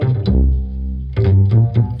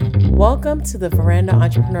Welcome to the Veranda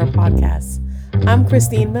Entrepreneur Podcast. I'm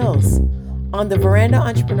Christine Mills. On the Veranda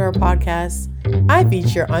Entrepreneur Podcast, I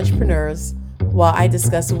feature entrepreneurs while I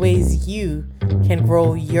discuss ways you can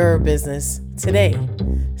grow your business today.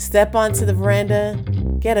 Step onto the veranda,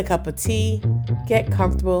 get a cup of tea, get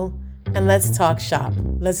comfortable, and let's talk shop.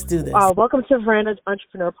 Let's do this. Welcome to Veranda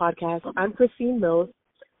Entrepreneur Podcast. I'm Christine Mills.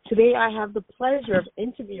 Today I have the pleasure of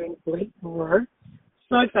interviewing Blake Brewer.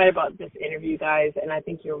 So excited about this interview, guys, and I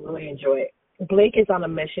think you'll really enjoy it. Blake is on a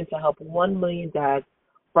mission to help 1 million dads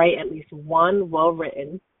write at least one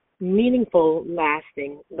well-written, meaningful,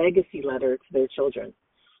 lasting legacy letter to their children.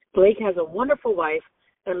 Blake has a wonderful wife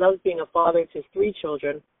and loves being a father to 3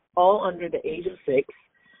 children, all under the age of 6.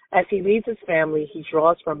 As he leads his family, he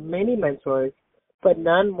draws from many mentors, but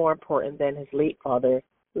none more important than his late father,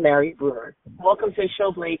 Larry Brewer. Welcome to the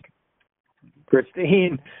show, Blake.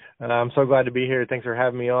 Christine, I'm so glad to be here. Thanks for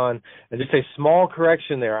having me on. And just a small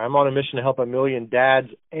correction there. I'm on a mission to help 1 million dads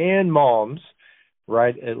and moms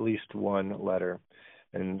write at least one letter.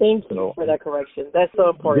 And Thank you for that correction. That's so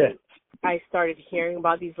important. Yeah. I started hearing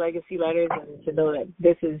about these legacy letters, and to know that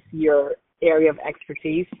this is your area of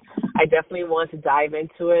expertise, I definitely want to dive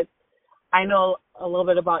into it. I know a little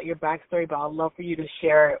bit about your backstory, but I'd love for you to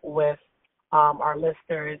share it with our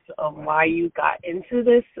listeners of why you got into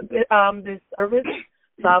this service.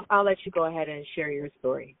 So I'll let you go ahead and share your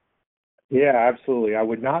story. Yeah, absolutely. I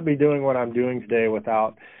would not be doing what I'm doing today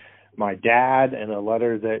without my dad and a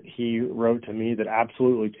letter that he wrote to me that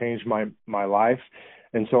absolutely changed my life.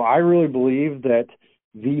 And so I really believe that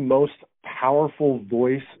the most powerful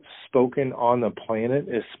voice spoken on the planet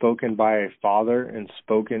is spoken by a father and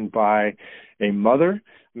spoken by a mother.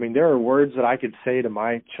 I mean, there are words that I could say to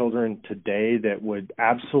my children today that would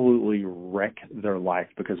absolutely wreck their life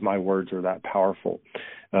because my words are that powerful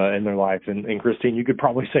in their life. And Christine, you could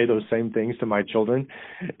probably say those same things to my children,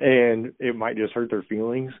 and it might just hurt their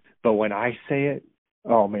feelings. But when I say it,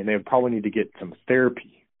 oh, man, they would probably need to get some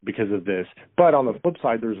therapy because of this. But on the flip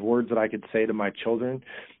side, there's words that I could say to my children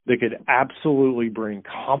that could absolutely bring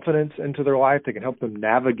confidence into their life. They can help them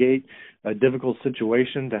navigate a difficult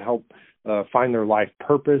situation, to help find their life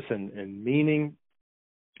purpose and meaning.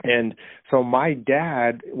 And so my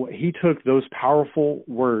dad, he took those powerful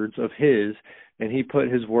words of his, and he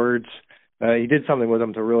put his words, he did something with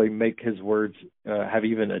them to really make his words have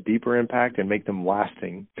even a deeper impact and make them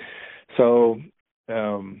lasting. So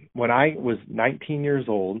when I was 19 years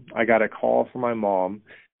old, I got a call from my mom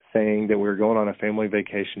saying that we were going on a family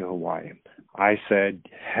vacation to Hawaii. I said,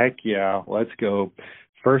 heck yeah, let's go.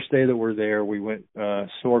 First day that we're there, we went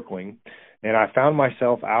snorkeling, and I found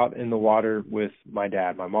myself out in the water with my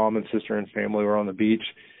dad. My mom and sister and family were on the beach,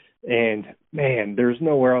 and man, there's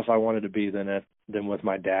nowhere else I wanted to be than with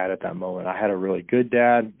my dad at that moment. I had a really good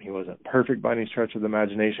dad. He wasn't perfect by any stretch of the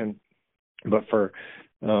imagination, but for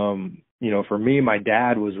me, my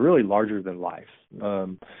dad was really larger than life,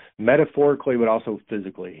 metaphorically, but also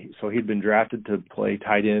physically. So he'd been drafted to play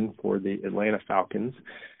tight end for the Atlanta Falcons,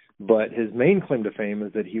 but his main claim to fame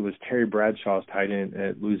is that he was Terry Bradshaw's tight end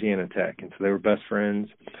at Louisiana Tech, and so they were best friends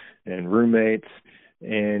and roommates.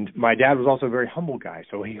 And my dad was also a very humble guy,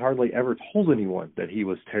 so he hardly ever told anyone that he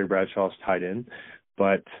was Terry Bradshaw's tight end,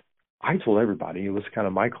 but I told everybody. It was kind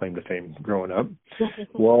of my claim to fame growing up.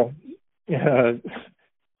 Well,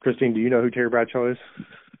 Christine, do you know who Terry Bradshaw is?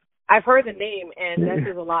 I've heard the name, and that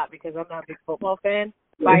says a lot because I'm not a big football fan,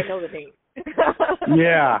 but I know the name.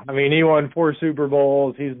 Yeah, I mean, he won 4 Super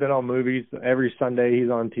Bowls. He's been on movies. Every Sunday he's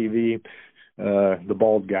on TV, the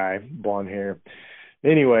bald guy, blonde hair.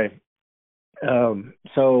 Anyway,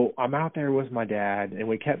 so I'm out there with my dad, and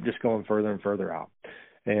we kept just going further and further out.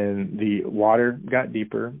 And the water got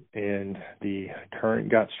deeper, and the current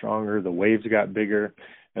got stronger, the waves got bigger.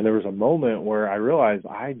 And there was a moment where I realized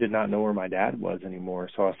I did not know where my dad was anymore.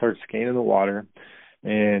 So I started scanning the water,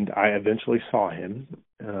 and I eventually saw him.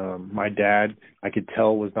 My dad, I could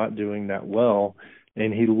tell, was not doing that well.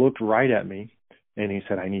 And he looked right at me, and he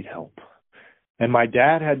said, I need help. And my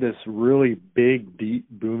dad had this really big, deep,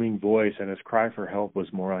 booming voice, and his cry for help was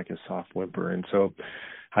more like a soft whimper. And so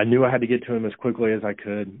I knew I had to get to him as quickly as I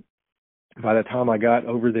could. By the time I got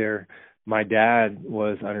over there, my dad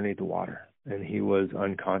was underneath the water, and he was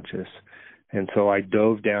unconscious. And so I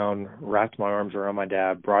dove down, wrapped my arms around my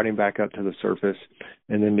dad, brought him back up to the surface,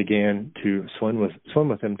 and then began to swim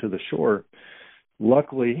with him to the shore.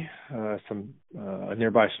 Luckily, a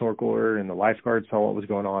nearby snorkeler and the lifeguard saw what was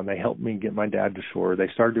going on. They helped me get my dad to shore. They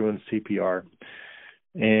started doing CPR.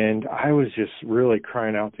 And I was just really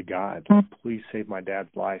crying out to God, please save my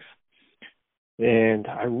dad's life. And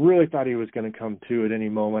I really thought he was going to come to at any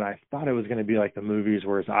moment. I thought it was going to be like the movies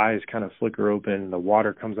where his eyes kind of flicker open and the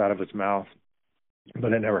water comes out of his mouth,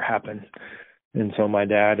 but it never happened. And so my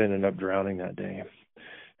dad ended up drowning that day.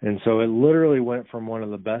 And so it literally went from one of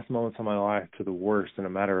the best moments of my life to the worst in a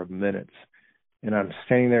matter of minutes. And I'm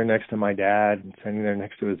standing there next to my dad and standing there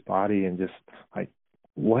next to his body and just like,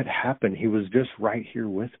 what happened? He was just right here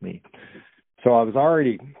with me. So I was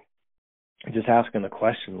already just asking the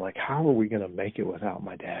question, like, how are we going to make it without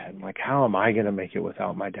my dad? Like, how am I going to make it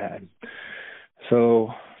without my dad? So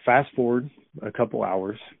fast forward a couple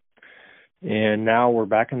hours, and now we're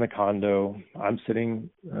back in the condo. I'm sitting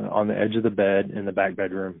on the edge of the bed in the back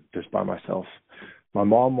bedroom just by myself. My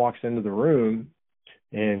mom walks into the room,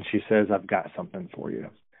 and she says, I've got something for you.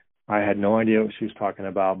 I had no idea what she was talking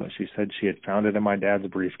about, but she said she had found it in my dad's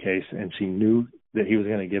briefcase, and she knew that he was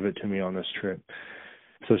going to give it to me on this trip.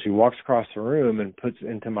 So she walks across the room and puts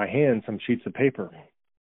into my hand some sheets of paper.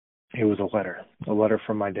 It was a letter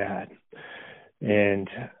from my dad. And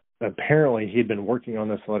apparently he'd been working on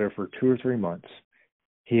this letter for 2 or 3 months.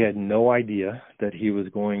 He had no idea that he was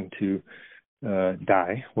going to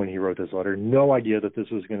die when he wrote this letter. No idea that this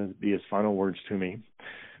was going to be his final words to me.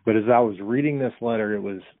 But as I was reading this letter, it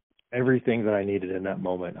was everything that I needed in that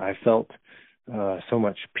moment. I felt so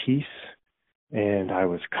much peace, and I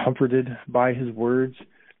was comforted by his words.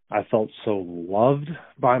 I felt so loved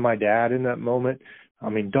by my dad in that moment. I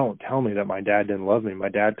mean, don't tell me that my dad didn't love me. My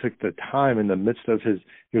dad took the time in the midst of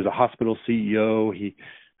he was a hospital CEO. He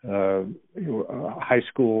a high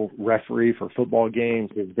school referee for football games.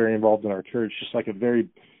 He was very involved in our church, just like a very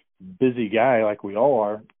busy guy like we all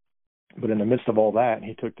are. But in the midst of all that,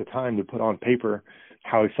 he took the time to put on paper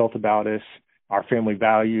how he felt about us, our family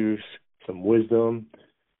values, some wisdom.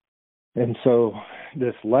 And so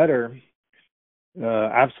this letter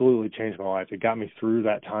absolutely changed my life. It got me through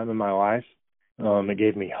that time in my life. It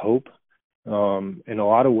gave me hope. In a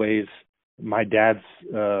lot of ways, my dad's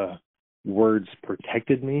words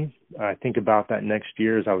protected me. I think about that next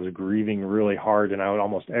year as I was grieving really hard, and I would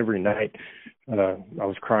almost every night, I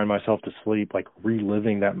was crying myself to sleep, like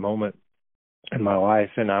reliving that moment in my life.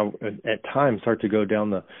 And I at times start to go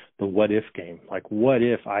down the what if game. Like, what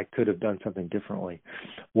if I could have done something differently?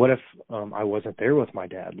 What if I wasn't there with my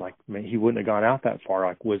dad? Like, he wouldn't have gone out that far.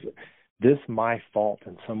 Like, was this my fault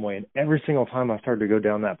in some way? And every single time I started to go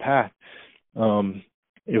down that path,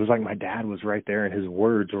 it was like my dad was right there, and his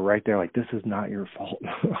words were right there. Like, this is not your fault.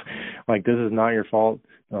 Like, this is not your fault.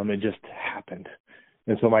 It just happened.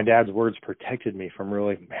 And so my dad's words protected me from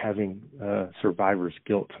really having survivor's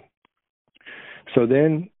guilt. So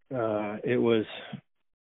then it was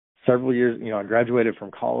several years, I graduated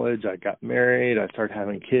from college, I got married, I started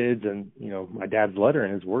having kids, and, my dad's letter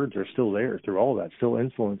and his words are still there through all of that, still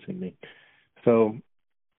influencing me. So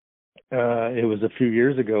it was a few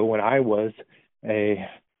years ago when I was a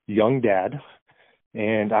young dad,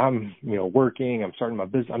 and I'm, working, I'm starting my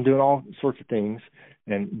business, I'm doing all sorts of things,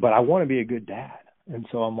 but I want to be a good dad. And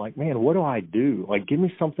so I'm like, man, what do I do? Like, give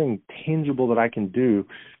me something tangible that I can do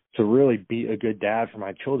to really be a good dad for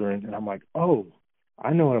my children. And I'm like, oh,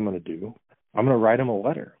 I know what I'm going to do. I'm going to write them a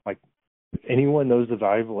letter. Like, if anyone knows the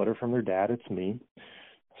value of a letter from their dad, it's me.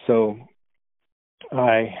 So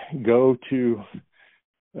I go to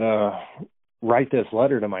write this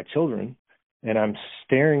letter to my children, and I'm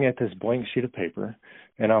staring at this blank sheet of paper,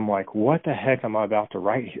 and I'm like, what the heck am I about to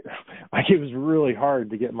write here? Like, it was really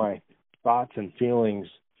hard to get my thoughts and feelings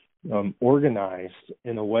organized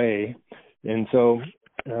in a way. And so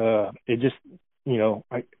it just,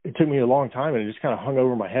 it took me a long time, and it just kind of hung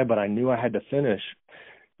over my head, but I knew I had to finish.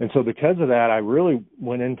 And so because of that, I really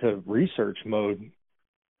went into research mode,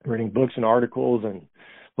 reading books and articles and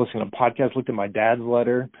listening to podcasts, looked at my dad's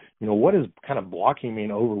letter. What is kind of blocking me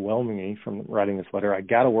and overwhelming me from writing this letter? I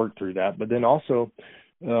got to work through that. But then also,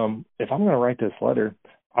 if I'm going to write this letter,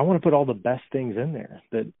 I want to put all the best things in there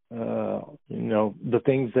that, the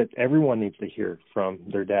things that everyone needs to hear from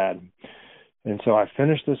their dad. And so I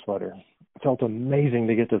finished this letter. It felt amazing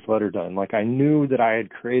to get this letter done. Like, I knew that I had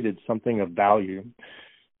created something of value.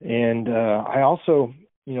 And I also,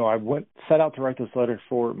 I set out to write this letter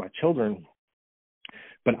for my children,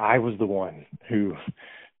 but I was the one who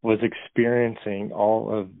was experiencing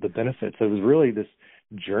all of the benefits. It was really this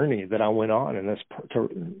journey that I went on in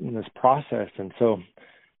this process. And so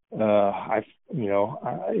it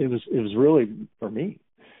was really for me.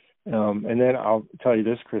 And then I'll tell you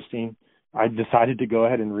this, Christine, I decided to go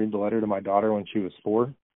ahead and read the letter to my daughter when she was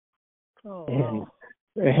 4. Oh.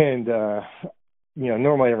 And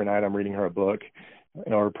normally every night I'm reading her a book,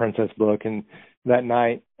 or a princess book. And that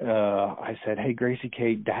night I said, hey, Gracie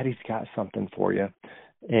Kate, Daddy's got something for you.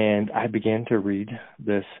 And I began to read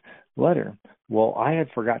this letter. Well, I had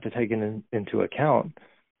forgot to take into account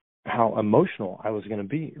how emotional I was going to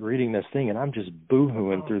be reading this thing, and I'm just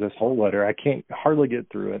boo-hooing through this whole letter. I can't hardly get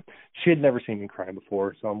through it. She had never seen me cry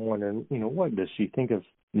before, so I'm wondering, what does she think of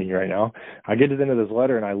me right now? I get to the end of this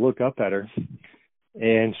letter, and I look up at her,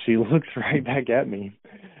 and she looks right back at me,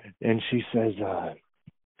 and she says,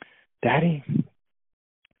 Daddy,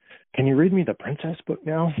 can you read me the princess book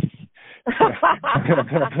now? Which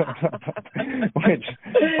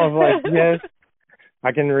I was like, yes,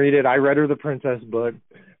 I can read it. I read her the princess book.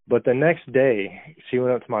 But the next day, she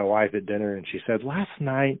went up to my wife at dinner and she said, last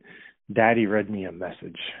night, Daddy read me a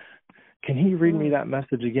message. Can he read me that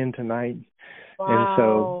message again tonight? Wow. And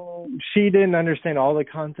so she didn't understand all the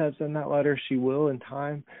concepts in that letter. She will in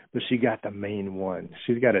time, but she got the main one.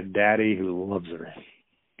 She's got a daddy who loves her.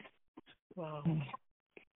 Wow.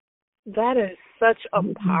 That is such a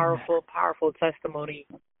powerful, powerful testimony.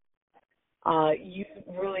 You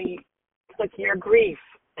really took your grief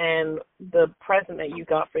and the present that you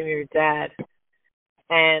got from your dad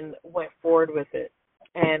and went forward with it.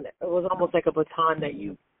 And it was almost like a baton that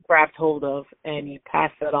you grabbed hold of and you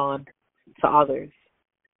passed it on to others.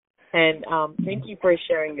 And thank you for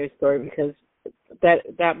sharing your story, because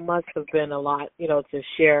that must have been a lot, to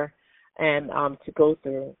share and to go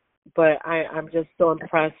through. But I'm just so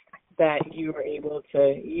impressed that you were able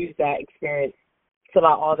to use that experience to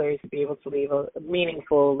allow others to be able to leave a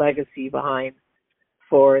meaningful legacy behind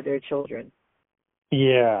for their children.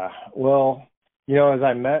 Yeah. Well, as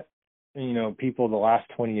I met, people the last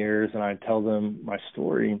 20 years and I tell them my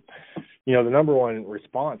story, the number one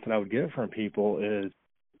response that I would get from people is,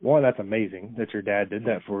 one, that's amazing that your dad did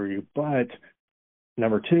that for you. But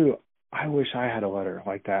number two, I wish I had a letter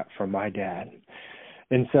like that from my dad.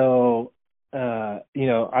 And so,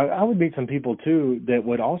 I would meet some people too that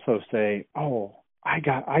would also say, oh,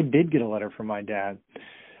 I did get a letter from my dad.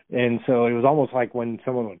 And so it was almost like when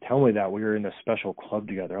someone would tell me that, we were in a special club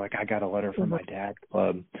together, like I got a letter from my dad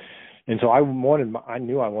club. And so I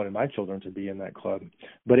knew I wanted my children to be in that club.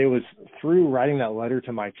 But it was through writing that letter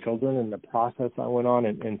to my children and the process I went on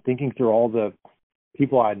and thinking through all the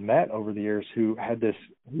people I'd met over the years who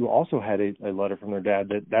also had a letter from their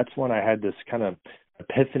dad, that's when I had this kind of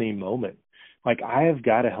epiphany moment. Like, I have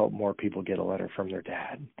got to help more people get a letter from their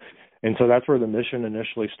dad. And so that's where the mission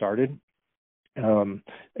initially started. And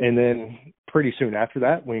then pretty soon after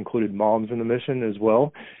that, we included moms in the mission as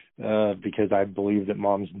well, because I believe that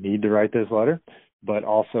moms need to write this letter, but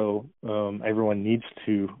also everyone needs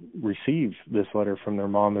to receive this letter from their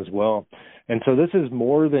mom as well. And so this is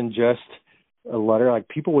more than just a letter. Like,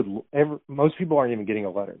 most people aren't even getting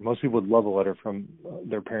a letter. Most people would love a letter from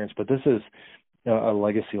their parents, but this is a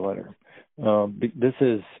legacy letter. This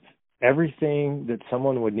is everything that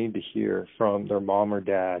someone would need to hear from their mom or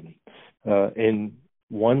dad in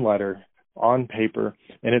one letter on paper.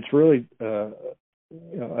 And it's really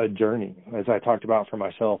a journey, as I talked about for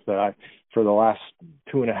myself, that for the last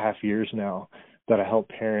 2.5 years now, that I help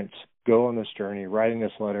parents go on this journey, writing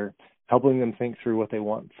this letter, helping them think through what they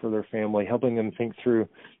want for their family, helping them think through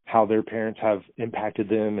how their parents have impacted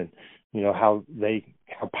them, and how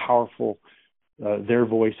powerful their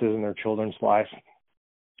voice is in their children's life.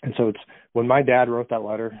 And so when my dad wrote that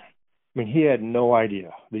letter, he had no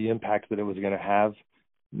idea the impact that it was going to have,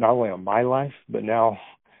 not only on my life, but now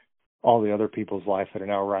all the other people's life that are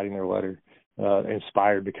now writing their letter,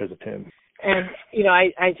 inspired because of him. And,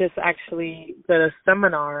 I just actually did a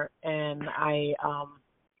seminar, and I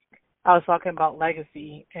was talking about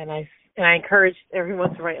legacy, and I encouraged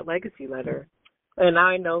everyone to write a legacy letter. And now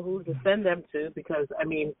I know who to send them to, because,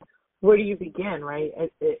 where do you begin, right?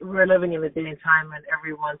 We're living in a day and time when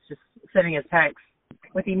everyone's just sending a text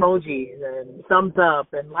with emojis and thumbs up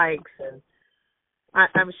and likes. And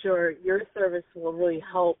I'm sure your service will really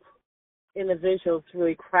help individuals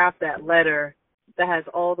really craft that letter that has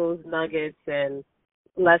all those nuggets and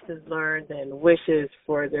lessons learned and wishes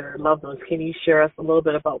for their loved ones. Can you share us a little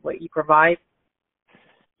bit about what you provide?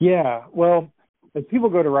 Yeah, well, as people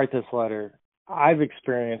go to write this letter, I've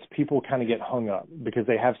experienced people kind of get hung up because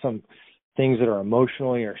they have some things that are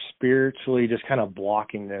emotionally or spiritually just kind of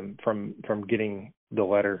blocking them from getting the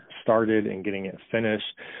letter started and getting it finished.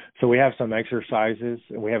 So we have some exercises.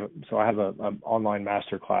 I have an online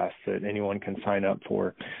masterclass that anyone can sign up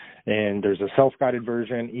for. And there's a self-guided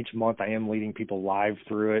version. Each month I am leading people live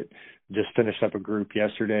through it. Just finished up a group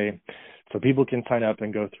yesterday. So people can sign up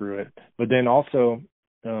and go through it. But then also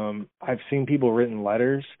I've seen people written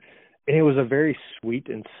letters, and it was a very sweet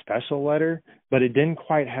and special letter, but it didn't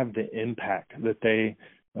quite have the impact that they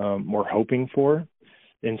were hoping for.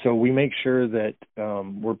 And so we make sure that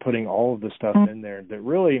we're putting all of the stuff in there that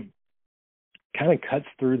really kind of cuts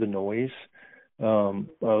through the noise of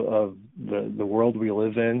the world we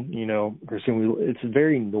live in. You know, Christine, it's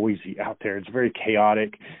very noisy out there. It's very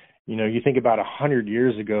chaotic. You know, you think about 100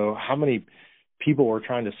 years ago, how many people were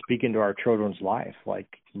trying to speak into our children's life, like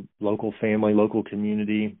local family, local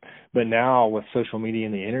community. But now with social media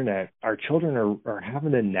and the internet, our children are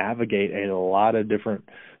having to navigate a lot of different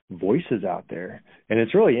voices out there. And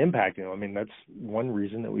it's really impacting them. I mean, that's one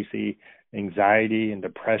reason that we see anxiety and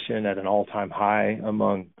depression at an all-time high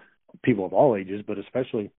among people of all ages, but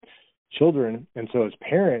especially children. And so as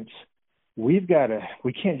parents, we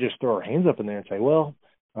can't just throw our hands up in there and say, well,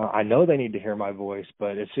 I know they need to hear my voice,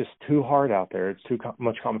 but it's just too hard out there. It's too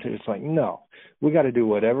much competition. It's like, no, we got to do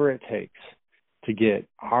whatever it takes to get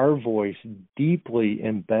our voice deeply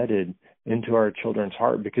embedded into our children's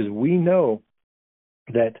heart, because we know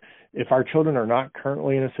that if our children are not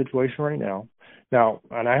currently in a situation right now,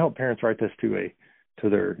 and I help parents write this to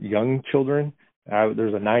their young children.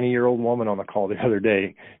 There's a 90-year-old woman on the call the other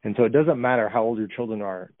day, and so it doesn't matter how old your children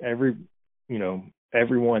are.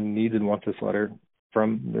 Everyone needs and wants this letter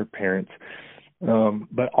from their parents.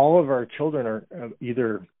 But all of our children are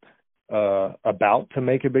either about to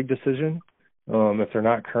make a big decision, if they're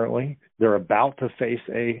not currently. They're about to face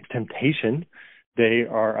a temptation. They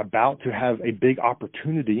are about to have a big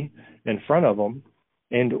opportunity in front of them.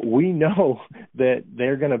 And we know that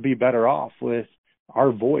they're going to be better off with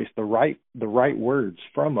our voice, the right words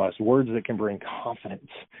from us, words that can bring confidence,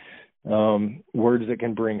 words that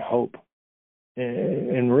can bring hope.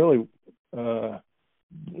 And really, the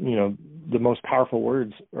most powerful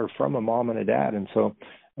words are from a mom and a dad. And so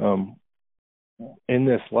in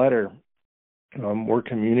this letter, we're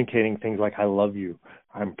communicating things like, I love you,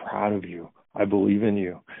 I'm proud of you, I believe in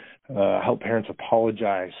you. I help parents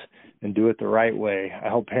apologize and do it the right way. I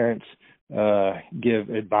help parents give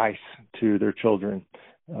advice to their children,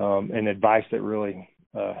 and advice that really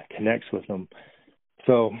connects with them.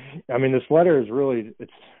 So, I mean, this letter is really,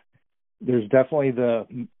 there's definitely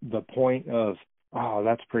the point of, oh,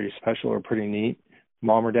 that's pretty special or pretty neat,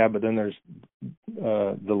 mom or dad, but then there's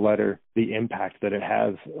the letter, the impact that it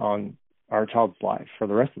has on our child's life for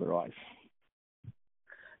the rest of their life.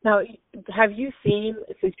 Now, have you seen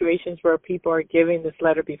situations where people are giving this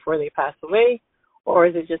letter before they pass away, or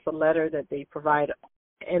is it just a letter that they provide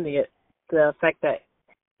in the effect that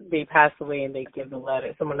they pass away and they give the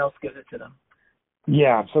letter, someone else gives it to them?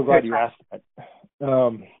 Yeah, I'm so glad you asked that.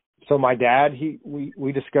 So my dad,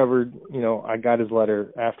 we discovered, I got his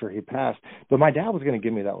letter after he passed, but my dad was going to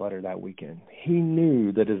give me that letter that weekend. He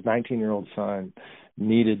knew that his 19-year-old son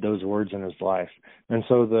needed those words in his life. And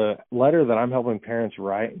so the letter that I'm helping parents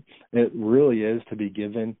write, it really is to be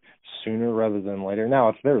given sooner rather than later. Now,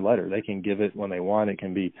 it's their letter. They can give it when they want. It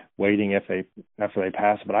can be waiting after they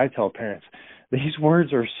pass. But I tell parents, these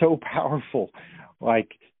words are so powerful. Like,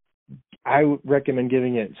 I would recommend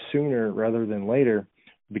giving it sooner rather than later,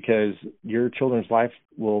 because your children's life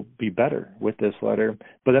will be better with this letter,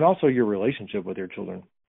 but then also your relationship with your children.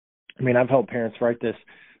 I mean, I've helped parents write this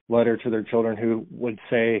letter to their children who would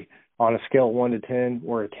say, on a scale of 1 to 10,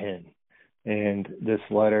 we're a 10. And this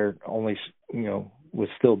letter only, was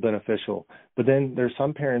still beneficial. But then there's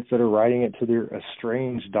some parents that are writing it to their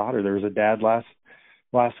estranged daughter. There was a dad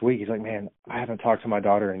last week. He's like, man, I haven't talked to my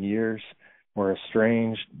daughter in years. We're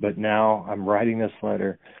estranged, but now I'm writing this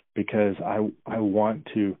letter because I want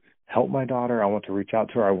to help my daughter. I want to reach out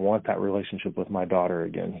to her. I want that relationship with my daughter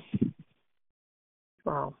again.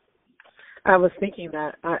 Wow. I was thinking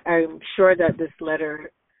that I'm sure that this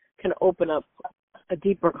letter can open up a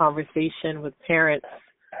deeper conversation with parents,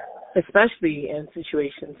 especially in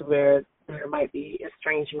situations where there might be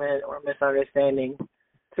estrangement or misunderstanding,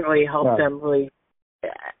 to really help them really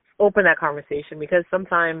open that conversation, because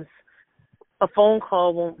sometimes a phone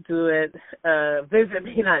call won't do it, a visit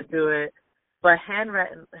may not do it, but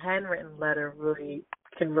handwritten letter really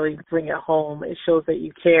can really bring it home. It shows that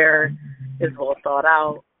you care, it's well thought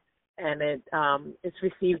out, and it's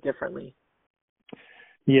received differently.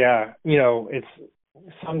 Yeah, it's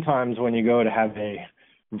sometimes when you go to have a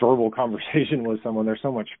verbal conversation with someone, there's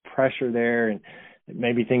so much pressure there, and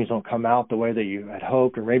maybe things don't come out the way that you had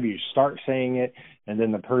hoped, or maybe you start saying it, and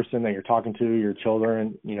then the person that you're talking to, your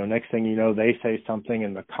children, next thing you know, they say something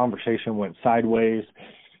and the conversation went sideways.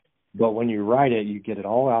 But when you write it, you get it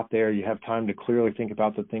all out there. You have time to clearly think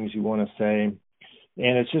about the things you want to say.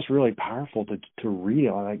 And it's just really powerful to read.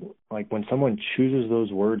 Like when someone chooses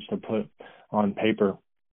those words to put on paper.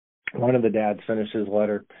 One of the dads finished his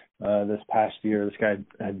letter this past year. This guy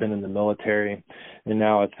had been in the military, and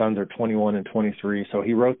now his sons are 21 and 23. So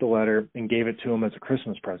he wrote the letter and gave it to him as a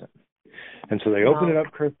Christmas present. And so they opened it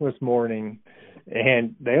up Christmas morning,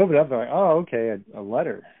 and they opened it up. They're like, "Oh, okay, a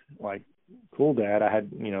letter. Like, cool, Dad."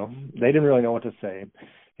 They didn't really know what to say,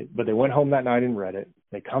 but they went home that night and read it.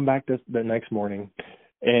 They come back the next morning,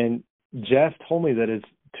 and Jeff told me that his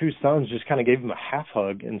two sons just kind of gave him a half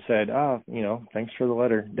hug and said, "Oh, thanks for the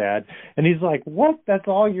letter, Dad." And he's like, "What? That's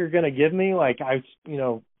all you're going to give me? Like, I,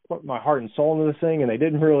 put my heart and soul into this thing," and they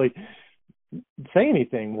didn't really say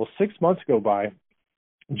anything. Well, 6 months go by.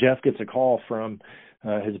 Jeff gets a call from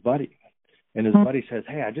his buddy, and his buddy says,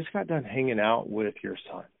 "Hey, I just got done hanging out with your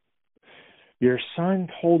son. Your son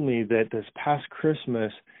told me that this past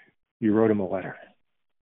Christmas you wrote him a letter.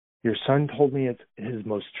 Your son told me it's his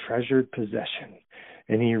most treasured possession,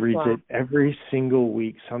 and he reads it every single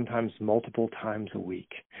week, sometimes multiple times a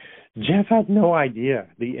week." Jeff had no idea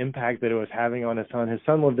the impact that it was having on his son. His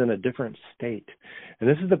son lived in a different state. And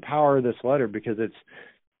this is the power of this letter, because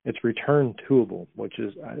it's return toable, which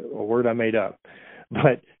is a word I made up.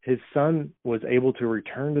 But his son was able to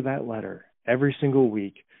return to that letter every single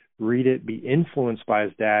week, read it, be influenced by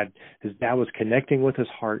his dad. His dad was connecting with his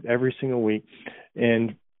heart every single week.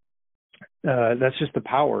 And that's just the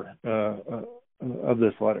power of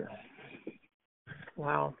this letter.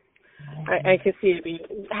 Wow. I can see it being.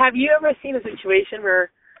 Have you ever seen a situation where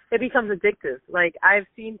it becomes addictive? Like, I've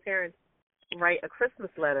seen parents write a Christmas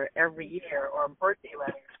letter every year or a birthday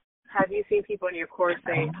letter. Have you seen people in your course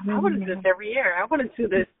say, "I want to do this every year. I want to do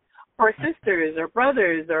this for sisters or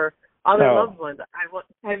brothers or other loved ones"?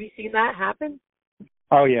 Have you seen that happen?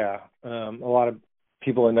 Oh, yeah. A lot of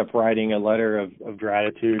people end up writing a letter of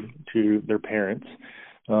gratitude to their parents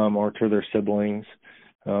or to their siblings.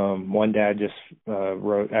 One dad just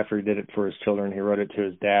wrote, after he did it for his children, he wrote it to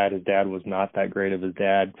his dad. His dad was not that great of his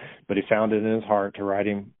dad, but he found it in his heart to write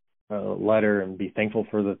him a letter and be thankful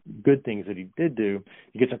for the good things that he did do.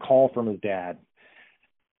 He gets a call from his dad.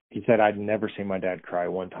 He said, "I'd never seen my dad cry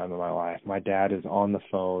one time in my life. My dad is on the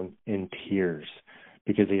phone in tears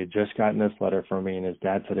because he had just gotten this letter from me, and his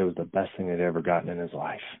dad said it was the best thing they'd ever gotten in his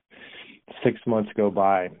life." 6 months go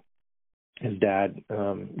by. His dad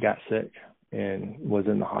got sick and was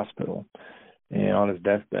in the hospital and on his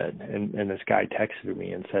deathbed. And this guy texted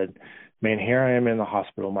me and said, "Man, here I am in the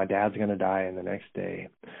hospital. My dad's going to die in the next day.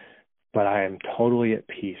 But I am totally at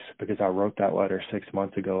peace because I wrote that letter 6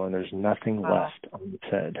 months ago, and there's nothing left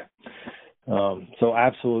unsaid." So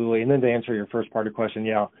absolutely. And then to answer your first part of the question,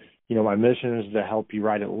 my mission is to help you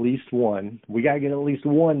write at least one. We got to get at least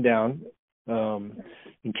one down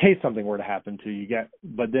in case something were to happen to you.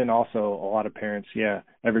 But then also a lot of parents,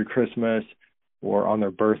 every Christmas or on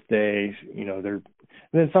their birthdays, and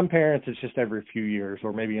then some parents, it's just every few years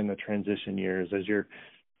or maybe in the transition years as your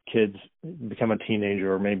kids become a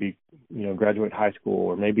teenager or maybe, graduate high school,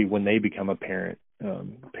 or maybe when they become a parent,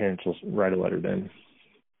 parents will write a letter then.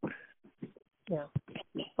 Yeah.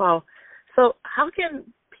 Well, so how can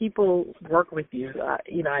people work with you?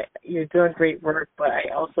 You're doing great work, but I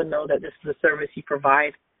also know that this is a service you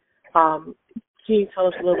provide. Can you tell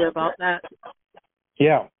us a little bit about that?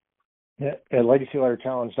 Yeah. At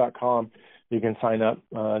legacyletterchallenge.com, you can sign up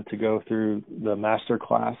to go through the master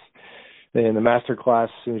class. In the master class,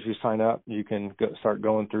 as soon as you sign up, you can start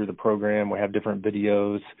going through the program. We have different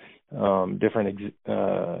videos, for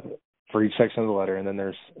each section of the letter, and then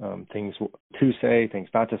there's things to say, things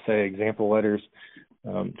not to say, example letters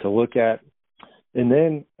to look at. And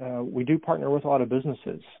then we do partner with a lot of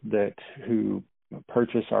businesses who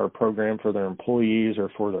purchase our program for their employees or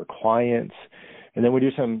for their clients. And then we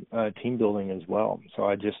do some team building as well. So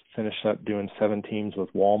I just finished up doing 7 teams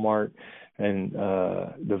with Walmart, and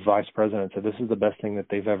the vice president said this is the best thing that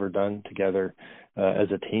they've ever done together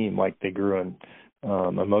as a team. Like, they grew in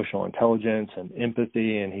emotional intelligence and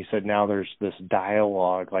empathy, and he said now there's this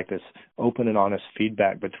dialogue, like this open and honest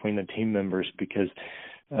feedback between the team members, because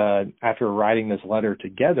after writing this letter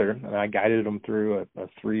together, and I guided them through a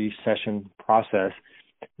 3-session process,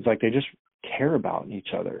 it's like they just care about each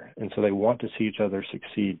other, and so they want to see each other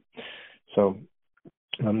succeed. So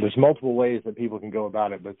there's multiple ways that people can go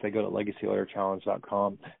about it, but they go to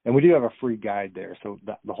legacyletterchallenge.com, and we do have a free guide there. So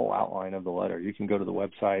the whole outline of the letter, you can go to the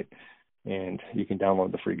website and you can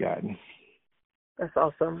download the free guide. That's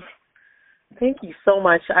awesome. Thank you so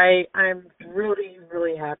much. I'm really,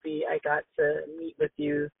 really happy I got to meet with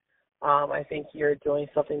you. I think you're doing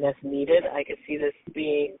something that's needed. I could see this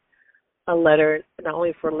being a letter not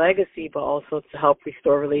only for legacy, but also to help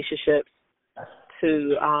restore relationships,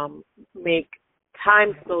 to make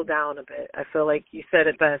time slow down a bit. I feel like you said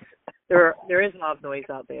it best. There is a lot of noise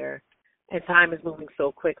out there, and time is moving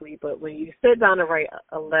so quickly. But when you sit down to write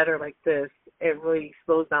a letter like this, it really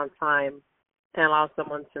slows down time and allows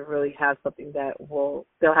someone to really have something that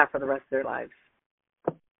they'll have for the rest of their lives.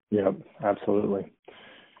 Yep, absolutely.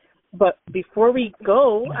 But before we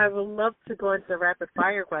go, I would love to go into rapid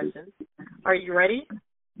fire questions. Are you ready?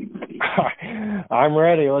 I'm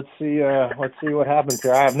ready. Let's see what happens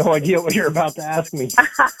here. I have no idea what you're about to ask me.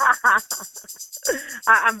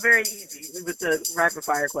 I'm very easy with the rapid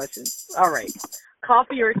fire questions. All right.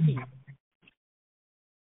 Coffee or tea?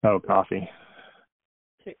 Oh, coffee.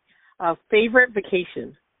 Okay. Favorite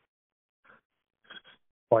vacation?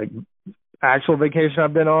 Like actual vacation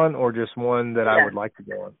I've been on, or just one that I would like to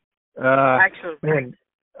go on? Actual. Man,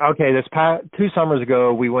 okay, this past 2 summers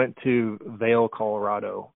ago, we went to Vail,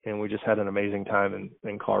 Colorado, and we just had an amazing time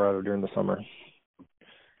in Colorado during the summer.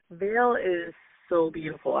 Vail is so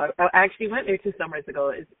beautiful. I actually went there 2 summers ago.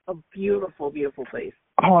 It's a beautiful, beautiful place.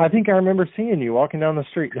 Oh, I think I remember seeing you walking down the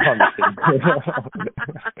street. No, I'm just kidding.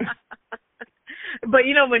 But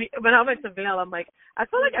when I went to Vail, I'm like, I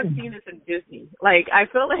feel like I've seen this in Disney. Like, I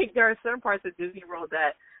feel like there are certain parts of Disney World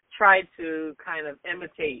that tried to kind of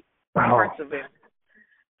imitate parts of it.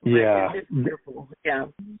 Yeah. It's beautiful. Yeah.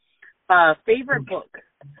 Favorite book?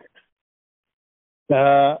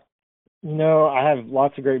 I have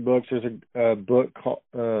lots of great books. There's a book called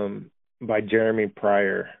by Jeremy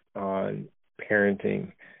Pryor on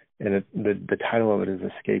parenting, and the title of it is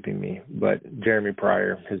escaping me. But Jeremy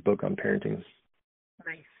Pryor, his book on parenting.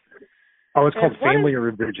 Nice. Oh, it's called Family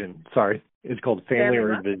Revision. Sorry, it's called Family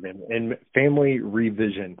Revision.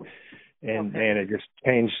 And man, it just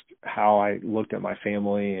changed how I looked at my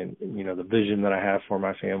family and the vision that I have for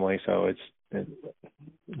my family. So it's a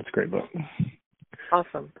great book.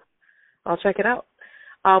 Awesome. I'll check it out.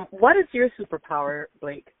 What is your superpower,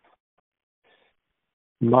 Blake?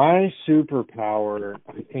 My superpower,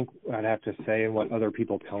 I think I'd have to say, and what other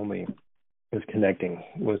people tell me, is connecting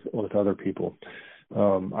with other people.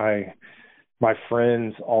 My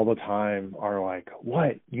friends all the time are like,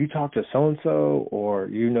 what, you talk to so-and-so or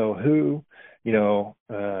who, so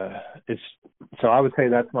I would say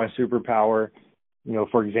that's my superpower.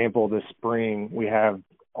 For example, this spring we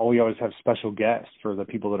always have special guests for the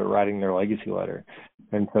people that are writing their legacy letter.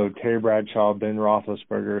 And so Terry Bradshaw, Ben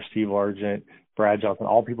Roethlisberger, Steve Largent, Brad Johnson,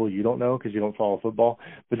 all people you don't know because you don't follow football,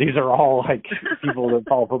 but these are all like people that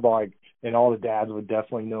follow football, and all the dads would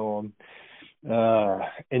definitely know them.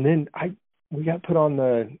 And then we got put on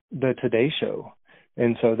the Today Show,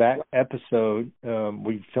 and so that episode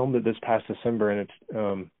we filmed it this past December, and it's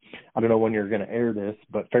I don't know when you're going to air this,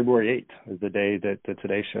 but February 8th is the day that the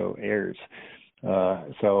Today Show airs.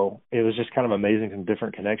 So it was just kind of amazing, some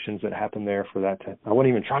different connections that happened there for that. I wasn't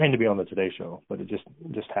even trying to be on the Today Show, but it just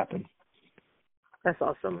happened. That's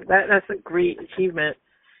awesome. That's a great achievement.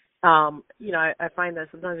 I find that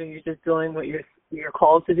sometimes when you're just doing what you're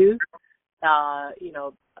called to do,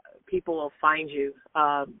 people will find you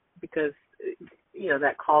because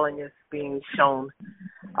that calling is being shown.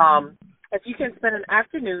 If you can spend an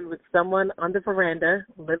afternoon with someone on the veranda,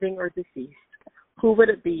 living or deceased, who would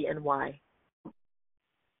it be and why?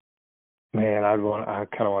 Man, I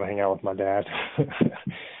kind of want to hang out with my dad.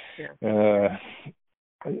 Yeah.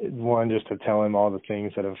 One, just to tell him all the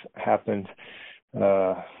things that have happened.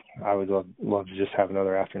 I would love to just have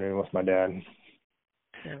another afternoon with my dad.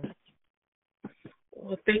 Yeah.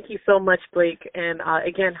 Well, thank you so much, Blake. And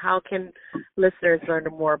again, how can listeners learn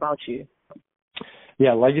more about you?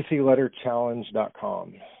 Yeah,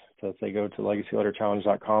 legacyletterchallenge.com. So if they go to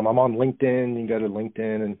legacyletterchallenge.com, I'm on LinkedIn. You can go to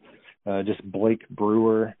LinkedIn and just Blake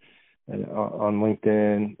Brewer on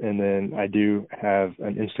LinkedIn. And then I do have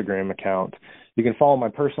an Instagram account. You can follow my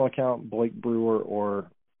personal account, Blake Brewer, or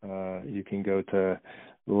you can go to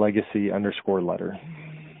legacy_letter.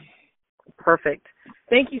 Perfect.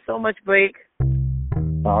 Thank you so much, Blake.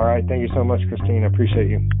 All right. Thank you so much, Christine. I appreciate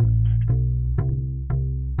you.